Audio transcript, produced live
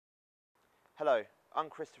Hello, I'm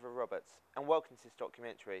Christopher Roberts and welcome to this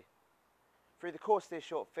documentary. Through the course of this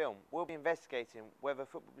short film, we'll be investigating whether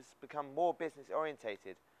football has become more business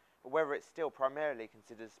orientated or whether it's still primarily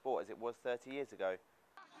considered a sport as it was 30 years ago.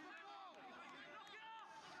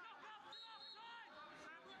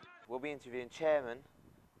 We'll be interviewing chairmen,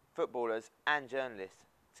 footballers and journalists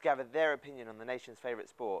to gather their opinion on the nation's favourite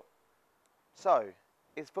sport. So,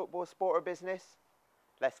 is football a sport or a business?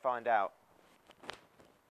 Let's find out.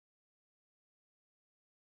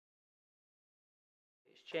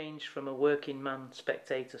 It's changed from a working man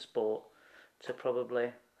spectator sport to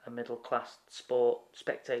probably a middle class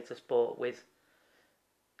spectator sport, with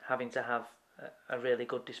having to have a really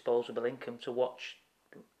good disposable income to watch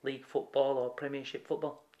league football or Premiership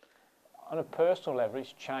football. On a personal level,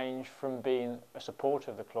 it's changed from being a supporter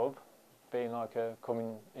of the club, being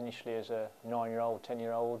coming initially as a 9-year-old,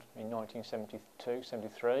 10-year-old in 1972,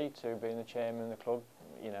 73, to being the chairman of the club,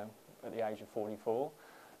 at the age of 44.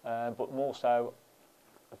 But more so,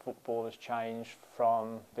 the football has changed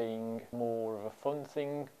from being more of a fun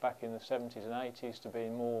thing back in the 70s and 80s to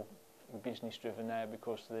being more business driven now,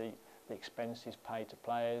 because the expenses paid to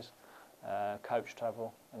players, coach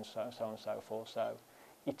travel and so on and so forth. So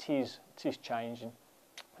it is changing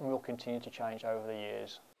and will continue to change over the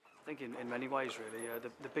years. I think in many ways really,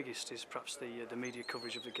 the biggest is perhaps the media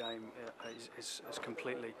coverage of the game has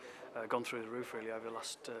completely gone through the roof really over the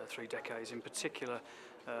last 3 decades, in particular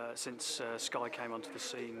since Sky came onto the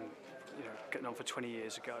scene, getting on for 20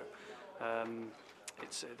 years ago. That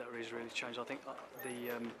has really changed. I think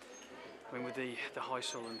with the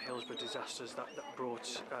Heysel and Hillsborough disasters, that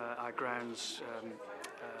brought our grounds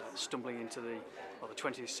stumbling into the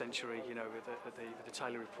 20th century, with the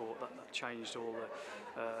Taylor report, that changed all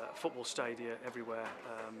the football stadia everywhere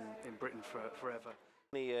in Britain forever.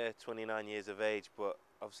 Only 29 years of age, but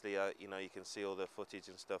obviously you can see all the footage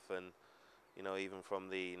and stuff, and even from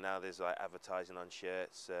now there's like advertising on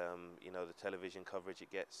shirts, the television coverage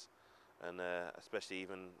it gets, and especially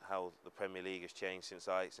even how the Premier League has changed since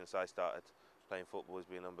I started playing football has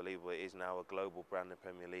been unbelievable. It is now a global brand, the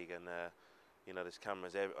Premier League, and there's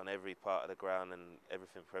cameras on every part of the ground, and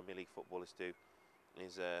everything Premier League footballers do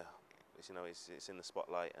is it's in the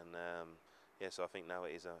spotlight, and so I think now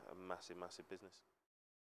it is a massive business.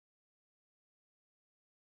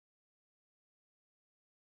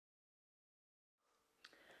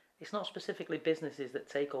 It's not specifically businesses that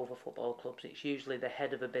take over football clubs. It's usually the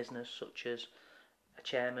head of a business, such as a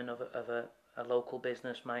chairman of a local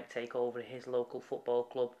business might take over his local football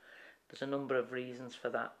club. There's a number of reasons for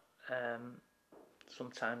that.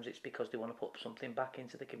 Sometimes it's because they want to put something back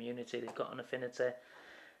into the community. They've got an affinity.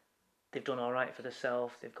 They've done all right for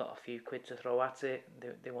themselves. They've got a few quid to throw at it.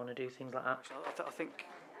 They want to do things like that. I think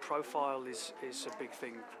profile is a big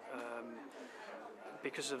thing.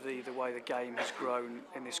 Because of the way the game has grown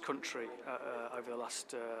in this country over the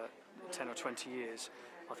last 10 or 20 years,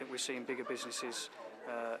 I think we're seeing bigger businesses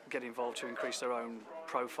get involved to increase their own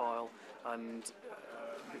profile, and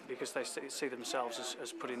because they see themselves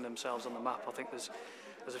as putting themselves on the map. I think there's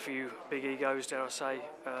a few big egos, dare I say,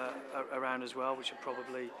 around as well, which are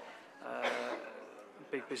probably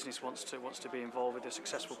big business wants to be involved with a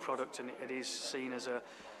successful product, and it is seen as a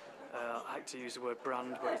I hate to use the word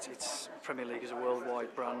brand, but it's Premier League is a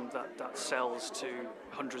worldwide brand that sells to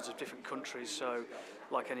hundreds of different countries. So,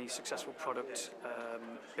 like any successful product,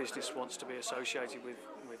 business wants to be associated with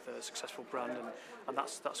a successful brand, and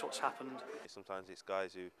that's what's happened. Sometimes it's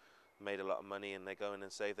guys who made a lot of money and they go in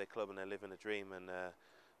and save their club and they're living a dream, and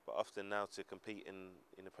but often now to compete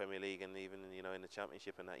in the Premier League and even in the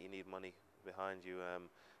Championship and that, you need money behind you.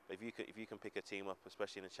 But if you can pick a team up,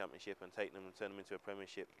 especially in the Championship, and take them and turn them into a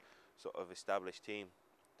Premiership sort of established team,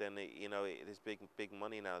 then it is big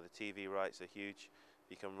money now. The TV rights are huge. If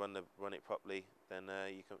you can run it properly, then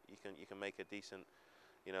you can make a decent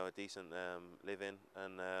living.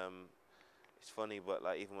 And it's funny, but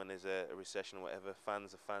like even when there's a recession or whatever,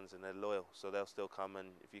 fans are fans and they're loyal, so they'll still come. And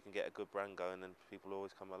if you can get a good brand going, then people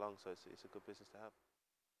always come along. So it's a good business to have.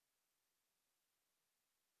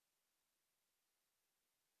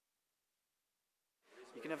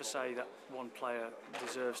 You can never say that one player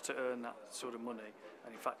deserves to earn that sort of money,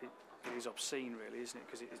 and in fact it is obscene really, isn't it?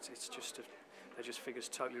 Because they're just figures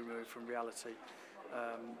totally removed from reality,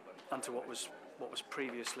 and to what was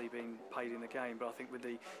previously being paid in the game. But I think with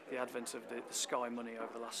the advent of the Sky money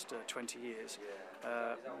over the last 20 years,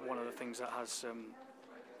 one of the things that has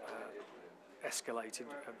escalated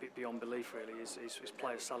a bit beyond belief really is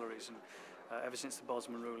player salaries, and ever since the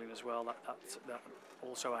Bosman ruling as well, that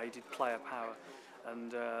also aided player power.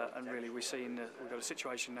 And really we've got a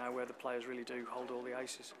situation now where the players really do hold all the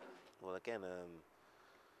aces. Well, again,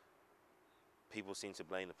 people seem to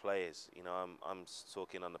blame the players. You know, I'm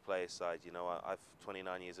talking on the players' side. You know, I've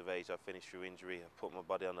 29 years of age. I finished through injury. I put my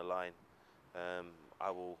body on the line.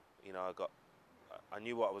 You know, I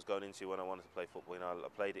knew what I was going into when I wanted to play football. You know, I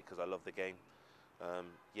played it because I love the game.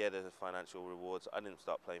 Yeah, there's the financial rewards. I didn't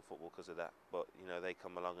start playing football because of that, but you know, they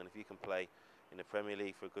come along, and if you can play in the Premier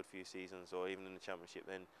League for a good few seasons, or even in the Championship,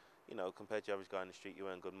 then you know, compared to the average guy in the street, you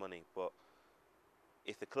earn good money. But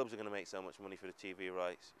if the clubs are going to make so much money for the TV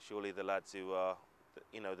rights, surely the lads who are,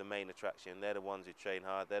 you know, the main attraction, they're the ones who train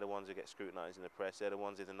hard, they're the ones who get scrutinised in the press, they're the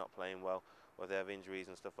ones who are not playing well, or they have injuries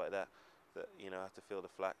and stuff like that, that you know, have to feel the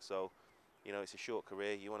flack. So, you know, it's a short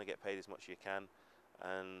career. You want to get paid as much as you can,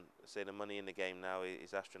 and say the money in the game now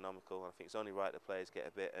is astronomical. I think it's only right that players get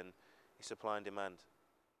a bit, and it's supply and demand.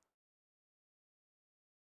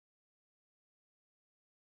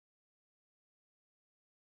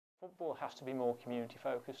 Football has to be more community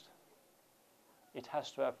focused. It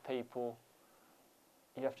has to have people,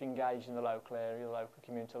 you have to engage in the local area, the local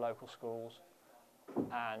community, local schools,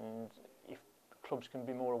 and if clubs can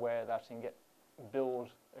be more aware of that and build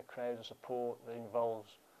a crowd of support that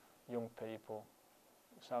involves young people,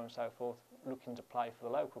 so on and so forth, looking to play for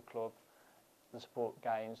the local club, the support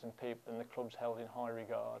gains and the club's held in high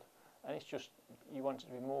regard. And it's just, you want it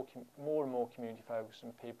to be more and more community focused,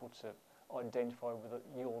 and people to identify with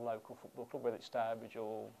your local football club, whether it's Stourbridge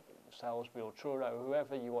or Salisbury or Truro,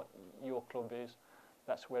 whoever your club is.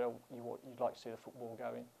 That's where you'd like to see the football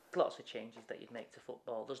going. Lots of changes that you'd make to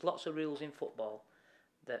football. There's lots of rules in football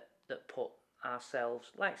that put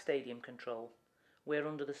ourselves, like stadium control, we're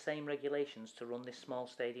under the same regulations to run this small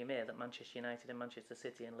stadium here that Manchester United and Manchester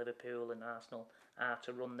City and Liverpool and Arsenal are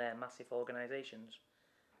to run their massive organisations.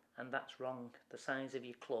 And that's wrong. The size of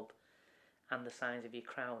your club and the size of your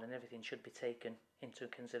crowd and everything should be taken into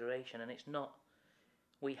consideration, and it's not.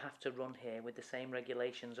 We have to run here with the same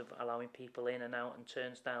regulations of allowing people in and out and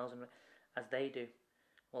turnstiles and as they do.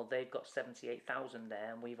 Well, they've got 78,000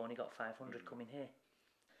 there and we've only got 500 coming here.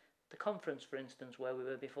 The conference, for instance, where we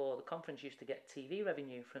were before, the conference used to get TV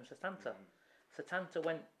revenue from Setanta. Setanta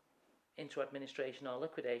went into administration or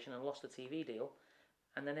liquidation and lost the TV deal,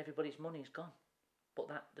 and then everybody's money's gone. But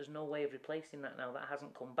there's no way of replacing that now. That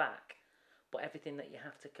hasn't come back. But everything that you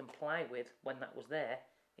have to comply with when that was there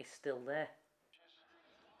is still there.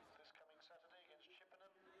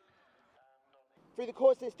 Through the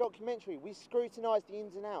course of this documentary, we scrutinised the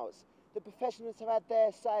ins and outs. The professionals have had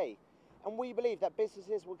their say, and we believe that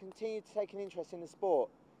businesses will continue to take an interest in the sport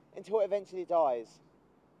until it eventually dies.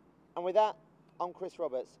 And with that, I'm Chris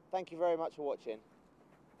Roberts. Thank you very much for watching.